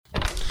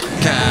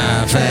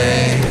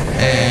cafe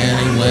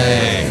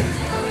anyway.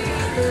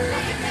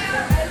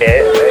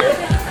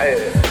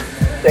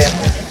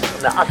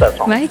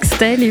 Mike's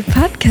Daily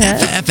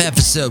Podcast.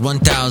 Episode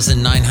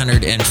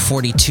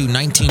 1942,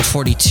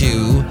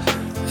 1942.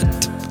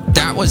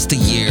 That was the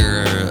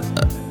year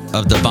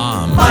of the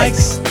bomb.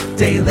 Mike's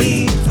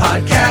Daily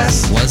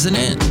Podcast. Wasn't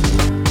it?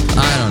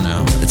 I don't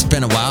know. It's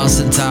been a while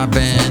since I've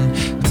been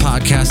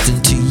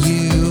podcasting to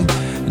you.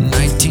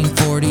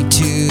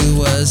 1942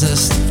 was a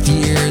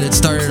year that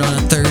started on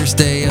a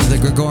Thursday of the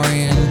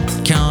Gregorian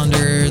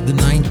calendar, the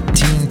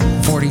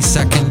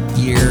 1942nd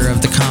year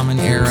of the Common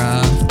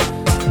Era.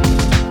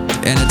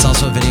 And it's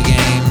also a video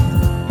game.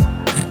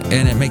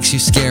 And it makes you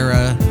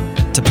scare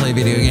to play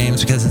video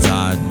games because it's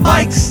odd.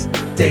 Mike's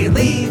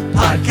Daily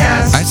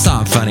Podcast. I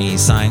saw a funny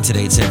sign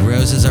today. It said,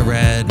 roses are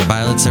red,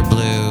 violets are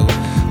blue,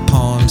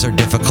 poems are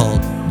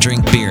difficult,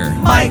 drink beer.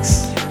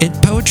 Mike's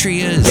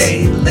Poetry is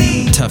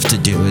Daily tough to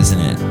do, isn't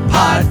it?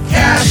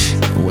 Podcast.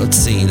 Let's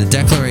see. The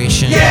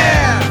Declaration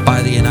Yeah!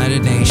 by the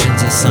United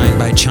Nations is signed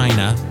by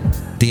China,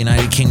 the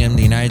United Kingdom,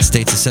 the United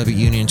States, the Soviet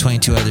Union, and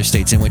 22 other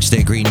states, in which they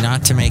agree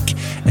not to make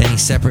any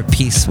separate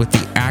peace with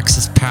the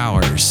Axis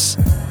powers.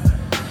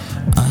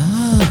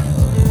 Oh,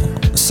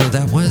 so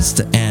that was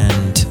the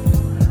end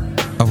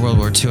of World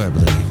War II, I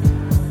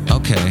believe.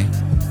 Okay.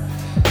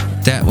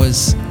 That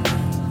was,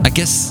 I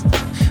guess,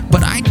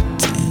 but I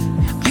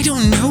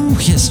don't know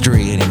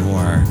history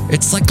anymore.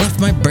 It's like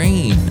left my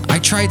brain. I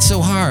tried so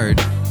hard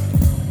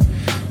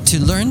to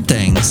learn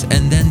things,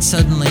 and then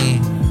suddenly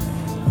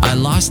I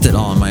lost it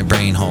all in my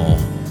brain hole.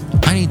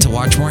 I need to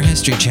watch more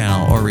History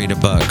Channel or read a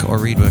book or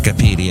read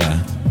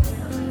Wikipedia.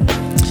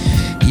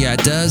 Yeah,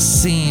 it does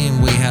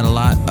seem we had a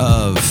lot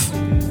of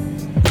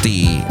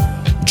the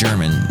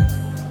German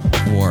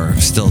war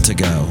still to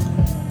go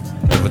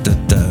with the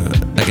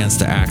against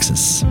the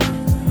Axis.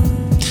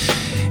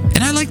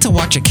 And I like to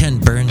watch a Ken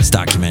Burns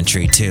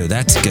documentary too.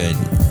 That's good.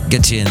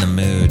 Gets you in the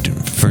mood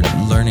for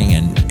learning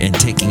and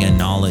taking in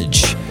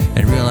knowledge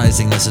and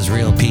realizing this is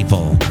real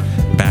people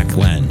back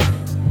when.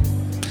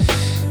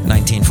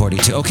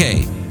 1942.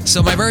 Okay,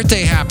 so my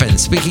birthday happened.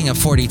 Speaking of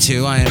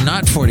 42, I am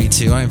not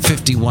 42. I am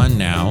 51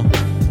 now.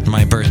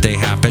 My birthday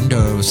happened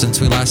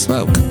since we last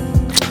spoke.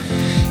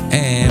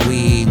 And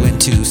we went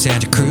to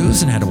Santa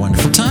Cruz and had a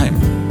wonderful time.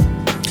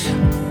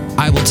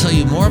 I will tell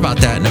you more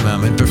about that in a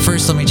moment, but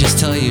first let me just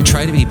tell you,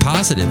 try to be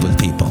positive with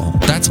people.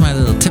 That's my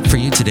little tip for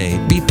you today.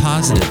 Be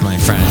positive, my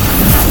friend.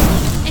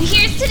 And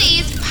here's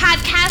today's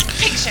podcast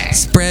picture.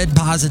 Spread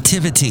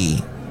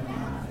positivity.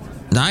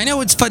 Now, I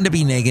know it's fun to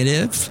be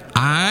negative.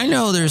 I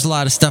know there's a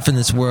lot of stuff in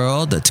this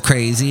world that's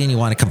crazy and you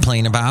want to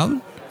complain about.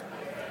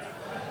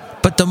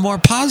 But the more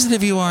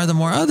positive you are, the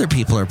more other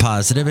people are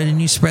positive, and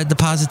then you spread the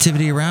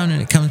positivity around and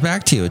it comes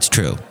back to you. It's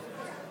true.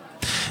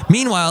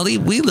 Meanwhile,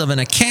 we live in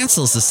a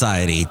cancel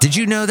society. Did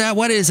you know that?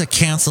 What is a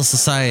cancel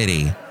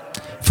society?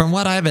 From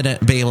what I've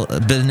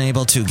been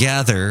able to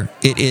gather,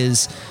 it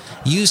is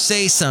you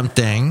say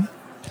something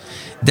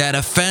that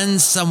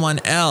offends someone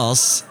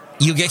else,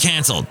 you get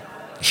canceled.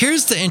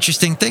 Here's the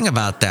interesting thing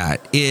about that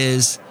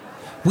is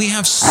we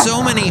have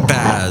so many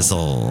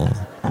Basil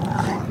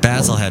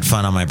had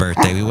fun on my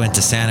birthday. We went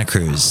to Santa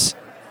Cruz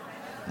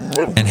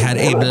and had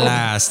a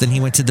blast. And he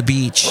went to the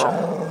beach.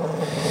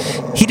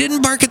 He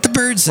didn't bark at the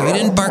birds, though. He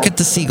didn't bark at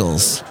the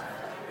seagulls.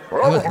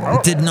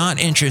 It did not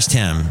interest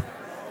him.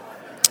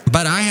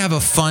 But I have a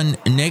fun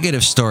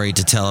negative story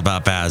to tell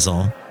about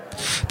Basil.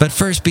 But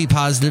first, be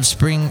positive.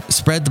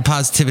 Spread the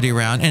positivity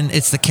around. And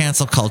it's the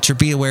cancel culture.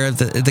 Be aware of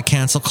the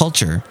cancel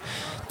culture.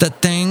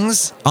 That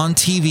things on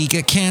TV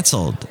get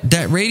canceled.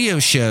 That radio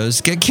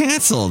shows get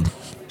canceled.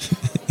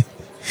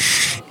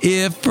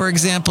 If, for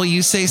example,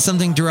 you say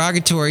something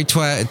derogatory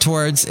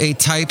towards a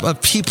type of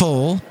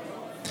people,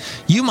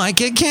 you might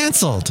get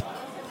canceled.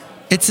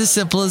 It's as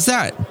simple as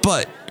that.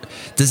 But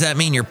does that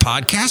mean your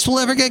podcast will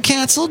ever get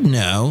canceled?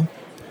 No.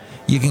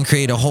 You can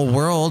create a whole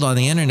world on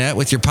the internet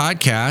with your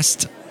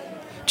podcast.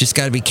 Just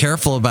got to be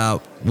careful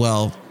about,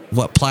 well,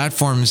 what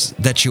platforms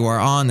that you are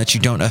on that you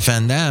don't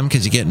offend them,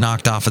 because you get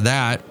knocked off of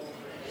that.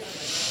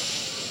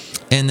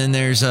 And then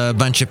there's a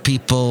bunch of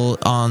people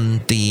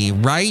on the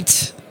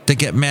right that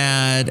get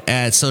mad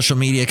at social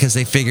media because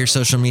they figure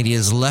social media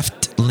is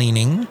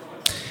left-leaning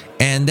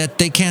and that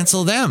they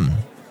cancel them.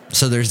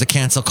 So there's the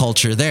cancel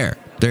culture there.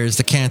 There's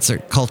the cancel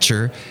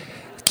culture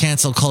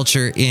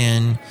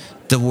in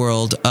the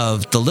world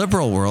of the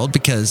liberal world,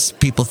 because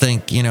people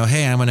think,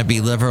 hey, I'm going to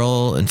be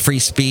liberal and free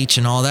speech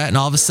and all that. And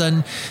all of a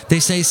sudden they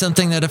say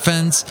something that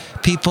offends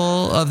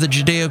people of the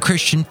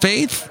Judeo-Christian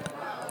faith,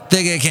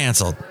 they get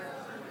canceled.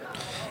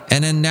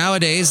 And then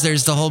nowadays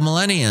there's the whole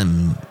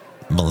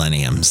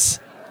millenniums.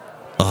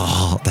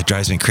 Oh, that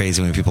drives me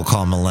crazy when people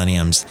call them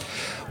millenniums.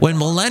 When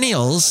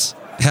millennials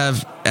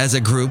have, as a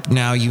group,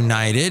 now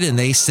united and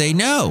they say,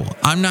 no,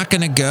 I'm not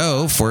going to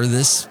go for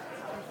this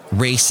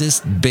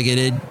racist,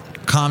 bigoted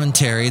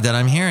commentary that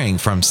I'm hearing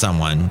from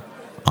someone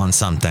on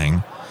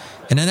something.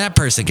 And then that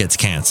person gets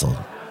canceled.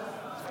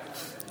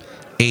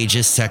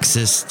 Ageist,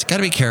 sexist, got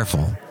to be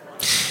careful.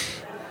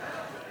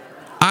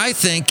 I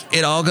think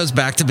it all goes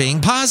back to being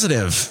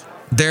positive.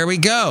 There we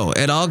go.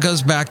 It all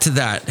goes back to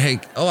that. Hey,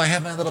 I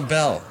have my little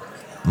bell.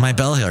 My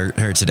bell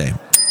heard today.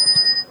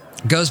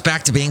 Goes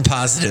back to being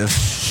positive.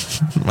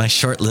 My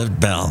short-lived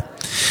bell.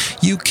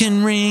 You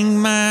can ring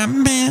my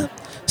bell.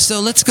 So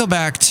let's go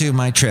back to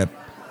my trip,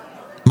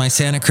 my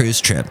Santa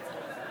Cruz trip.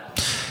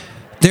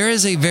 There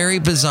is a very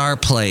bizarre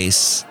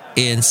place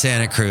in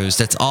Santa Cruz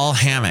that's all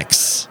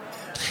hammocks.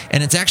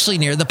 And it's actually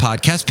near the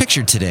podcast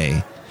picture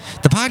today.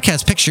 The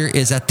podcast picture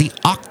is at the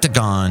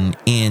Octagon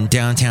in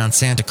downtown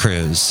Santa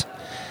Cruz.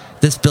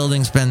 This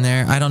building's been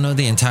there. I don't know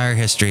the entire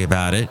history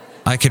about it.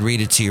 I could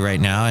read it to you right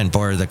now and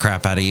bore the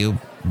crap out of you,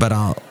 but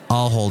I'll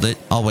hold it.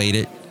 I'll wait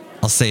it.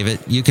 I'll save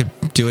it. You could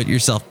do it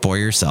yourself, bore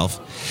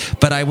yourself.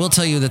 But I will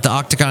tell you that the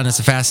Octagon is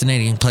a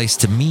fascinating place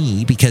to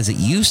me because it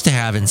used to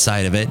have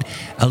inside of it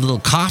a little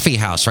coffee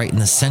house right in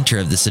the center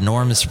of this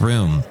enormous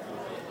room.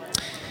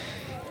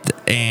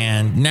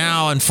 And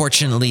now,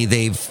 unfortunately,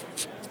 they've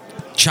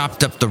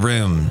chopped up the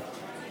room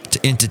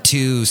into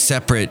two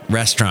separate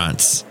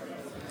restaurants.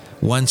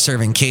 One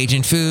serving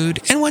Cajun food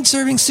and one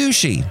serving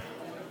sushi.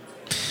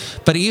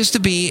 But it used to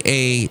be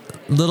a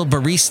little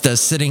barista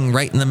sitting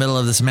right in the middle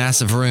of this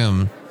massive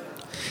room.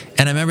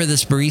 And I remember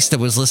this barista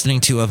was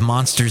listening to Of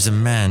Monsters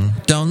and Men.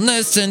 Don't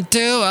listen to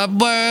a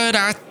word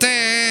I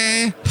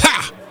say.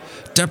 Ha!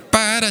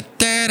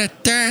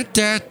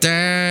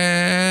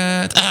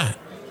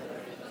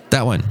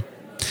 That one.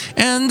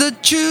 And the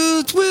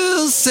truth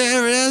will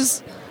set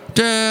us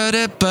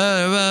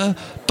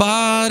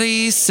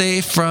body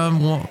safe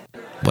from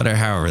whatever,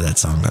 however that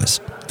song goes.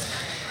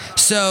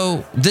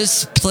 So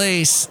this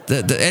place,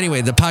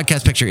 anyway, the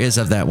podcast picture is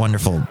of that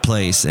wonderful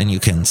place, and you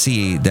can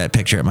see that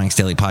picture at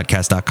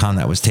mikesdailypodcast.com.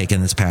 That was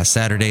taken this past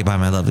Saturday by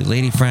my lovely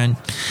lady friend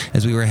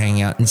as we were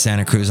hanging out in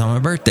Santa Cruz on my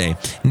birthday.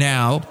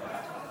 Now,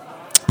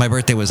 my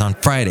birthday was on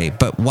Friday,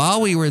 but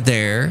while we were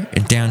there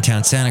in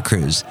downtown Santa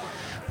Cruz,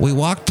 we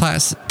walked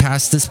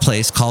past this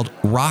place called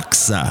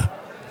Roxa,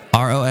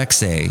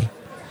 R-O-X-A.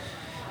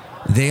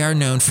 They are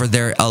known for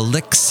their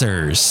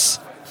elixirs.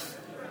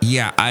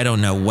 Yeah, I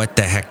don't know what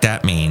the heck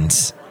that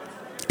means.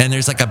 And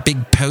there's like a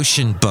big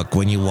potion book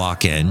when you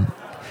walk in.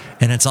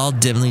 And it's all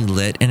dimly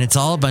lit. And it's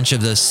all a bunch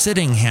of those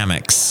sitting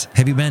hammocks.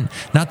 Have you been?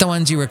 Not the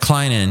ones you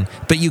recline in.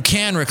 But you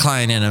can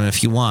recline in them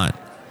if you want.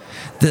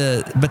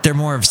 But they're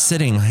more of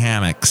sitting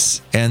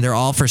hammocks. And they're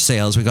all for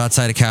sales. We go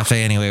outside a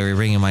cafe anyway. We're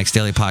bringing Mike's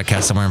Daily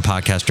Podcast somewhere in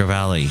Podcastro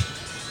Valley.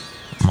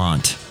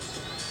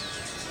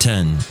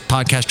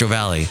 Podcastro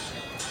Valley.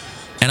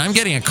 And I'm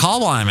getting a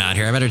call while I'm out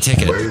here. I better take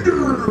it.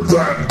 Later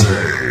that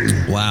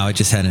day. Wow, I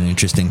just had an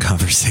interesting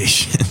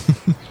conversation.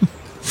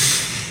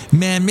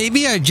 Man,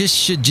 maybe I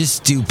should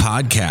do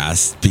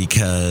podcasts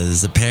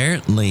because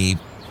apparently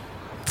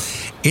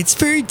it's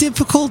very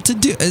difficult to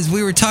do. As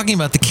we were talking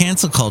about the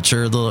cancel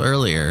culture a little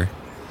earlier,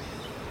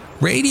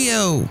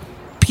 radio,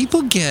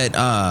 people get,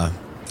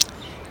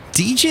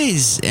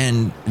 DJs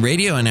and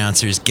radio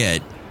announcers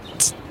get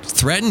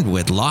threatened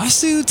with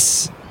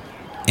lawsuits.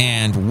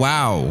 And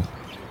wow.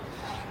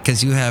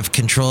 Because you have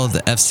control of the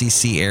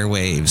FCC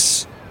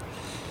airwaves.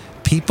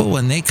 People,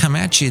 when they come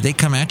at you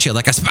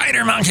like a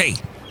spider monkey.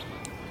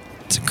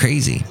 It's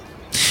crazy.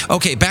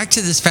 Okay, back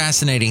to this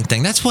fascinating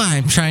thing. That's why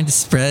I'm trying to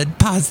spread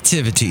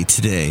positivity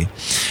today.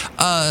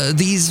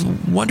 These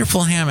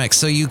wonderful hammocks,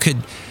 so you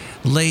could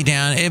lay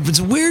down. It was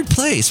a weird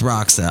place,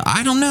 Roxa.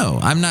 I don't know.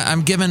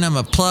 I'm giving them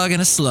a plug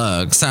and a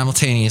slug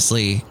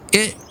simultaneously.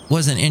 It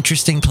was an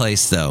interesting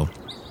place, though.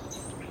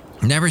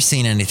 Never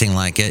seen anything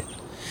like it.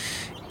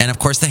 And, of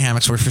course, the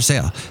hammocks were for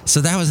sale. So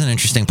that was an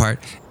interesting part.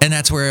 And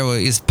that's where it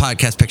was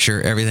podcast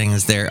picture. Everything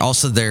is there.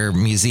 Also, their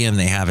museum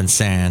they have in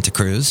Santa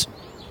Cruz.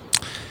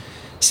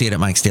 See it at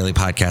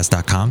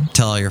mikesdailypodcast.com.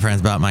 Tell all your friends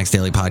about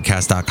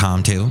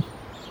mikesdailypodcast.com, too.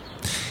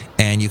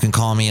 And you can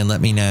call me and let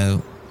me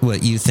know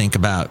what you think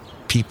about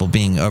people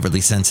being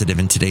overly sensitive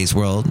in today's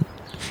world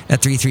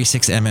at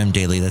 336MM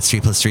Daily. That's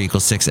 3 + 3 =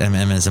 6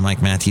 MM as a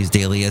Mike Matthews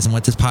Daily. As in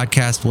what this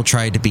podcast will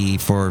try to be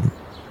for,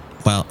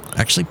 well,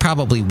 actually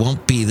probably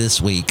won't be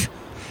this week.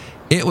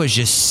 It was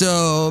just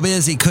so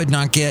busy, could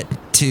not get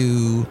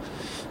to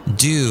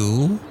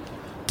do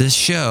this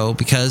show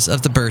because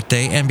of the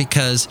birthday and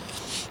because,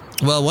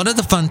 well, one of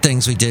the fun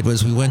things we did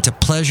was we went to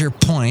Pleasure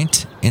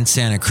Point in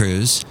Santa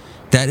Cruz.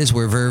 That is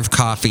where Verve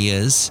Coffee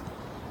is.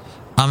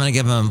 I'm going to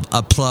give them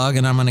a plug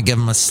and I'm going to give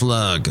them a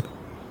slug.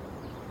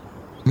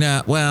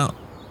 No, well,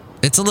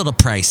 it's a little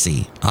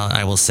pricey.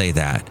 I will say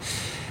that.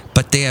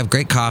 But they have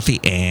great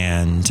coffee,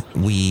 and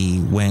we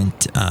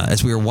went,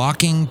 as we were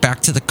walking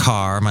back to the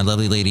car, my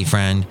lovely lady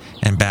friend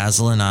and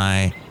Basil and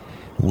I,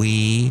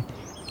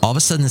 all of a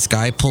sudden this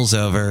guy pulls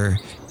over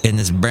in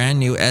this brand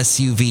new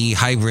SUV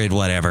hybrid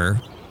whatever,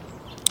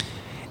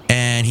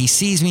 and he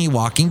sees me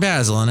walking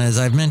Basil, and as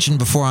I've mentioned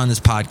before on this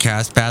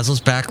podcast,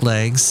 Basil's back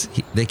legs,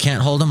 they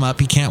can't hold him up,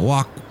 he can't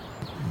walk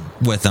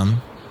with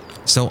them,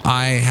 so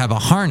I have a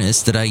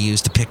harness that I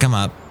use to pick him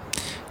up,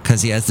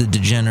 because he has the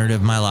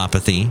degenerative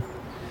myelopathy.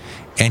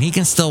 And he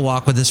can still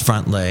walk with his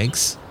front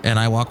legs, and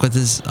I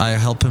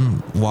help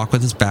him walk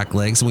with his back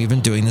legs. We've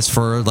been doing this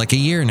for like a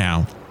year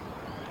now.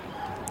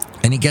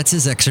 And he gets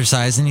his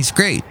exercise and he's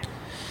great.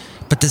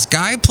 But this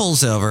guy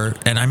pulls over,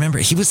 and I remember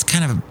he was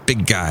kind of a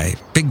big guy,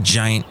 big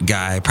giant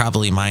guy,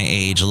 probably my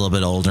age, a little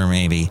bit older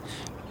maybe.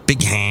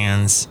 Big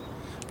hands,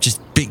 just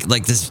big,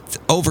 like this,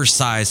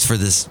 oversized for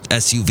this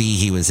SUV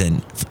he was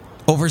in.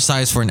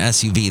 Oversized for an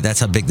SUV, that's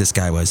how big this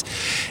guy was.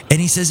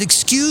 And he says,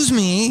 "Excuse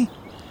me."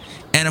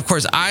 And of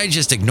course, I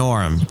just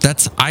ignore him.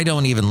 I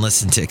don't even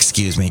listen to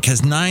 "excuse me,"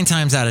 because 9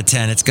 times out of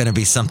 10, it's going to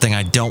be something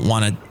I don't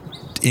want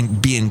to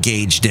be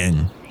engaged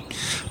in.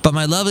 But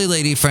my lovely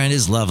lady friend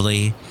is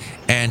lovely,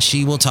 and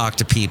she will talk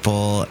to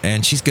people,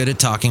 and she's good at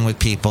talking with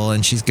people,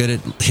 and she's good at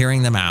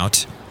hearing them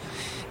out.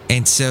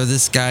 And so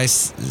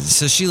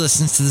she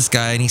listens to this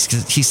guy, and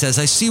he says,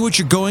 "I see what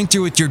you're going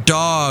through with your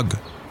dog,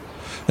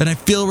 and I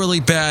feel really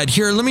bad.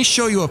 Here, let me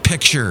show you a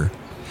picture."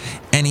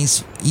 And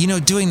he's,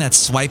 doing that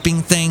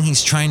swiping thing.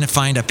 He's trying to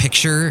find a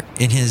picture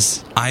in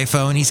his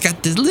iPhone. He's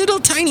got this little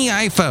tiny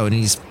iPhone.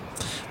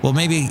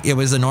 Maybe it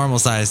was a normal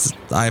size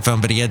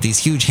iPhone, but he had these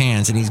huge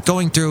hands, and he's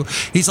going through.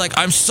 He's like,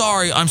 I'm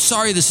sorry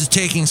this is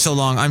taking so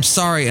long. I'm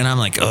sorry. And I'm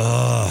like,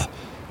 ugh.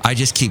 I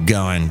just keep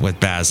going with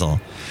Basil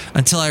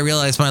until I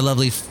realize my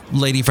lovely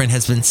lady friend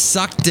has been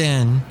sucked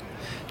in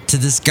to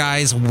this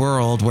guy's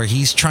world where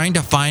he's trying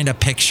to find a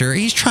picture.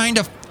 He's trying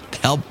to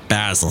help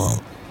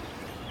Basil.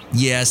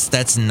 Yes,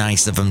 that's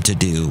nice of him to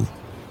do.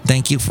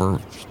 Thank you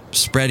for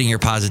spreading your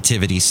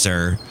positivity,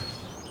 sir.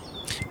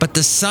 But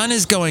the sun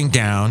is going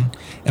down,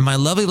 and my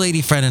lovely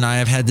lady friend and I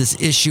have had this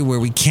issue where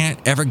we can't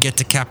ever get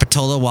to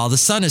Capitola while the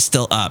sun is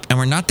still up. And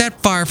we're not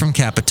that far from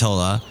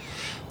Capitola,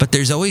 but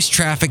there's always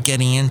traffic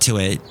getting into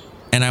it.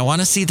 And I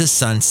want to see the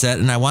sunset,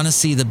 and I want to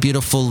see the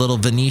beautiful little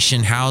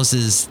Venetian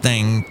houses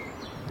thing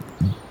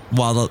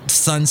while the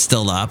sun's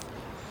still up.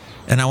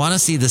 And I want to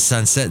see the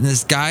sunset, and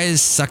this guy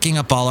is sucking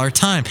up all our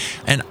time.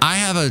 And I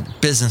have a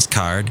business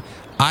card.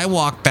 I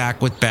walk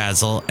back with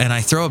Basil, and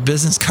I throw a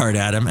business card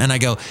at him, and I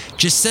go,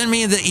 "Just send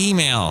me the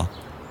email.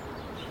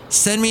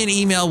 Send me an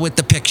email with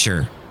the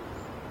picture."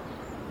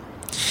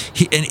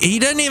 He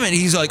doesn't even,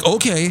 he's like,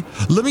 "Okay,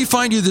 let me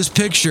find you this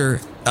picture.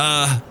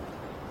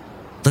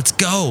 Let's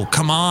go.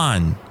 Come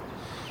on."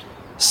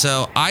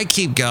 So I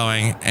keep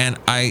going, and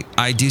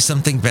I do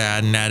something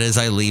bad, and that is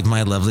I leave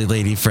my lovely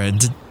lady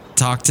friend to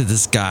talk to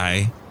this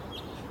guy.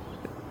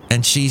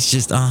 And she's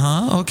just,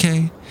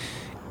 okay.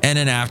 And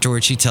then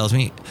afterwards she tells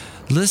me,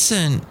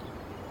 "Listen,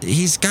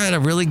 he's got a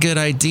really good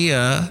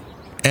idea,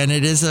 and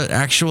it is an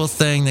actual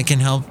thing that can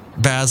help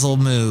Basil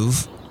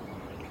move."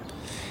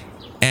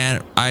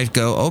 And I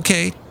go,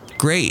 "Okay,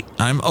 great.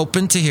 I'm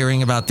open to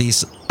hearing about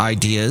these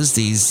ideas,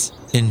 these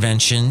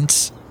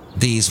inventions,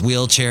 these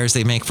wheelchairs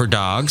they make for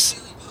dogs."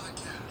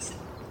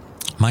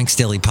 Mike's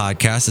Daily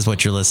Podcast is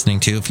what you're listening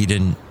to, if you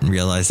didn't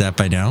realize that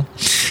by now.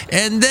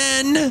 And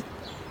then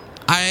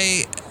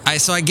I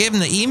gave him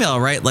the email,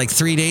 right, like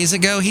 3 days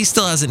ago. He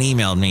still hasn't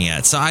emailed me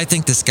yet. So I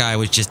think this guy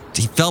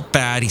he felt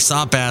bad. He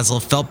saw Basil,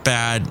 felt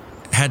bad,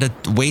 had to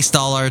waste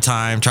all our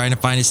time trying to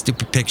find his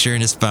stupid picture in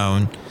his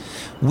phone.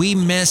 We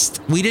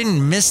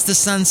didn't miss the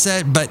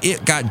sunset, but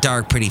it got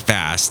dark pretty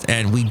fast,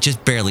 and we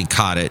just barely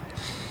caught it.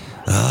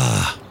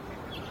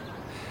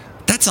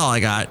 That's all I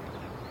got.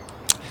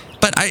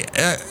 But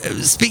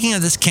speaking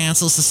of this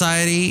cancel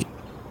society,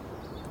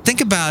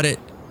 think about it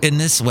in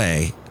this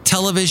way.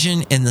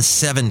 Television in the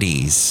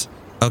 70s,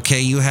 okay?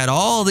 You had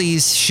all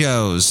these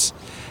shows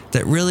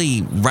that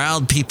really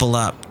riled people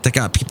up, that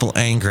got people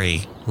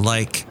angry,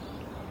 like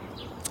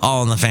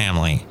All in the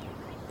Family.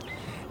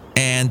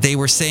 And they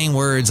were saying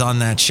words on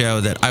that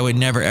show that I would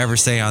never, ever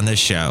say on this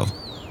show.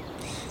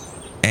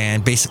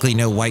 And basically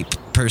no white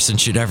person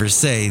should ever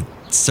say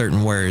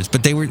certain words.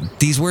 But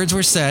these words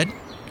were said.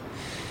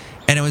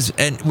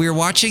 And we were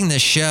watching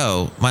this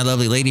show, my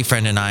lovely lady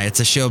friend and I. It's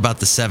a show about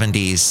the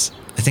 70s.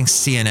 I think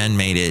CNN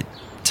made it.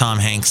 Tom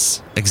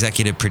Hanks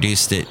executive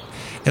produced it.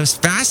 It was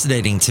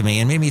fascinating to me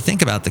and made me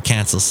think about the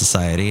cancel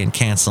society and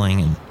canceling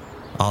and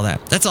all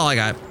that. That's all I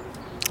got.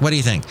 What do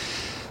you think?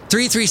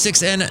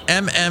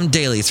 336-MM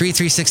Daily.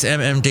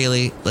 336-MM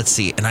Daily. Let's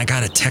see. And I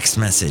got a text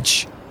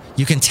message.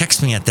 You can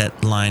text me at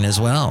that line as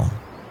well.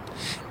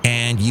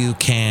 And you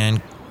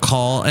can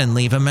call and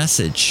leave a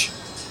message.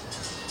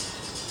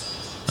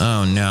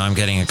 Oh, no, I'm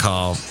getting a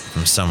call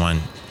from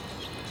someone.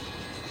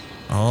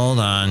 Hold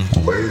on.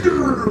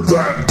 Later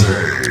that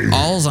day.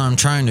 All I'm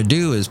trying to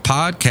do is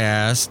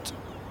podcast,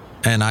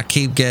 and I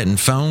keep getting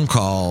phone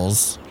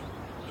calls.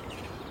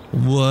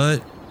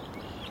 What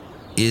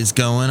is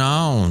going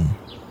on?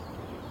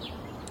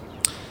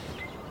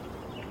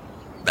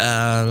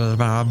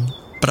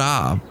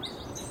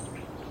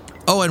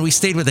 Oh, and we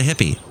stayed with a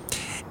hippie.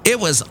 It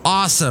was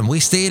awesome. We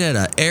stayed at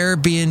an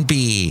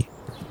Airbnb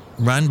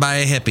run by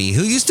a hippie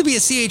who used to be a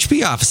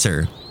CHP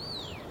officer.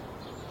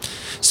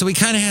 So we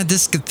kind of had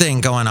this good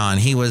thing going on.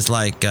 He was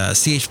like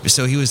CHP.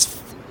 So he was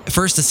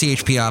first a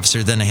CHP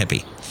officer, then a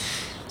hippie.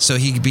 So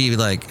he could be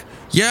like,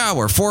 "Yeah,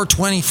 we're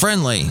 420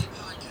 friendly,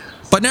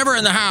 but never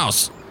in the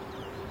house."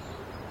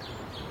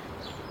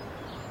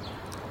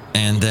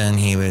 And then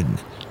he would,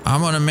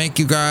 "I'm going to make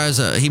you guys,"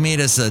 he made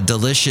us a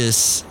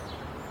delicious,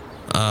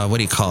 what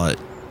do you call it?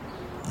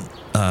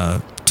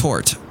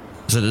 tort.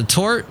 Is it a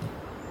tort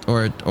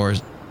or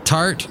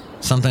tart?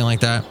 Something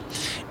like that.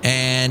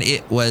 And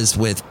it was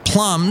with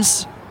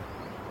plums.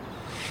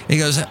 He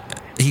goes,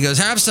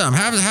 have some,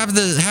 have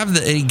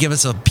the, and he give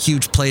us a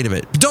huge plate of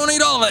it. Don't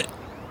eat all of it.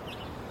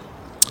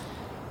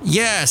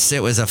 Yes,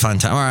 it was a fun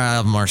time. I'll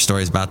have more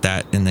stories about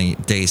that in the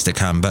days to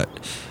come, but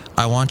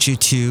I want you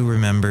to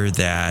remember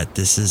that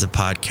this is a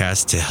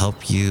podcast to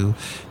help you,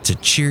 to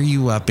cheer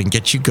you up and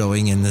get you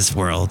going in this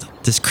world,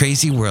 this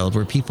crazy world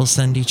where people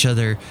send each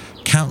other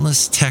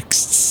countless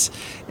texts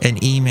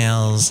and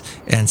emails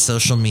and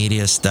social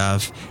media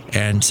stuff.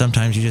 And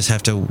sometimes you just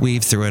have to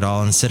weave through it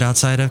all and sit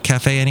outside a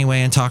cafe anyway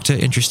and talk to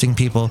interesting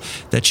people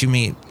that you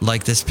meet,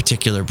 like this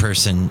particular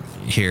person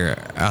here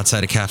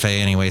outside a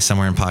cafe anyway,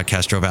 somewhere in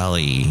Podcastro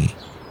Valley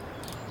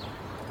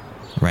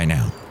right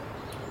now.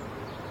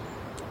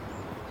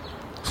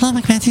 Hello,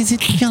 McManty's.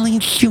 It's Jelly.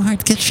 It's too hard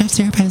to get Chef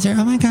Zerapizer.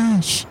 Oh my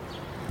gosh.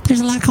 There's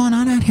a lot going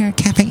on out here at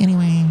Cafe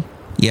anyway.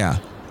 Yeah.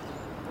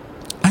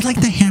 I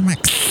like the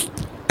hammocks.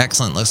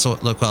 Excellent.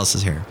 Look who else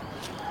is here.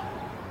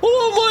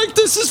 Oh, Mike,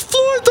 this is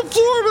Floyd the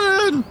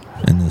Floorman.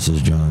 And this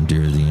is John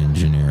Deere, the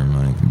engineer,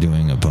 Mike.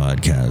 Doing a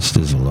podcast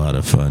is a lot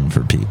of fun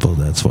for people.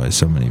 That's why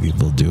so many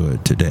people do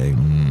it today.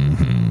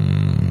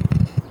 Mm-hmm.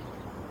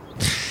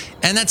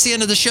 And that's the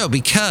end of the show,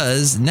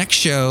 because next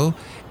show,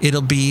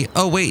 it'll be...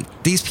 Oh, wait.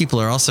 These people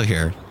are also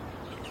here.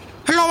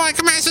 Hello, Mike.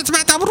 It's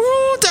Meta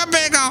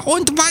Brutabega.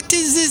 And what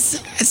is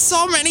this?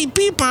 So many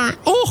people.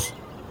 Oh.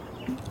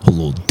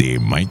 Hello there,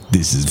 Mike.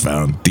 This is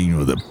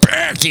Valentino, the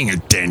parking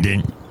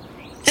attendant.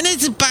 And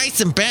it's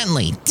Bison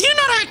Bentley. Do you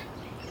know that?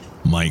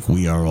 Mike,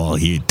 we are all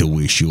here to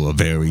wish you a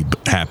very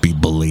happy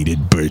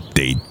belated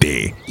birthday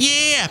day.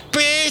 Yeah,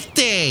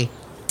 birthday.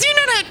 Do you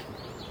know that?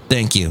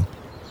 Thank you.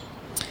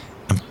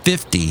 I'm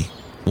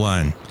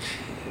 51.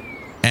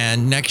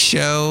 And next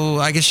show,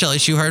 I guess Shelly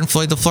Shuhart and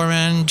Floyd the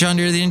Floorman, John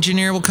Deere the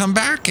engineer will come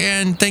back.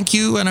 And thank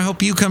you, and I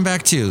hope you come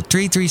back too.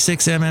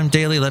 336MM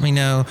Daily. Let me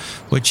know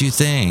what you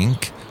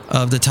think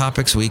of the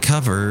topics we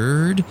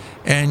covered.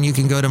 And you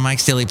can go to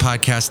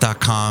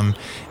mikesdailypodcast.com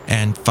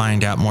and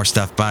find out more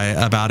stuff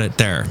about it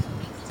there.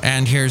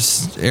 And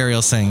here's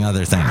Ariel saying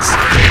other things.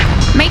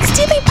 Mike's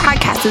Daily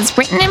Podcast is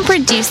written and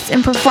produced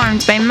and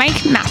performed by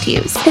Mike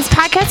Matthews. His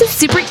podcast is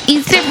super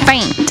easy to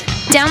find.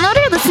 Download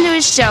or listen to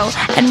his show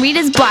and read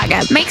his blog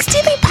at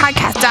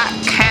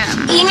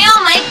mikesdailypodcast.com. Email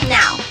Mike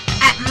now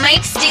at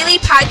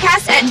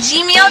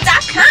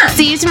mikesdailypodcast@gmail.com.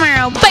 See you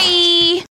tomorrow. Bye!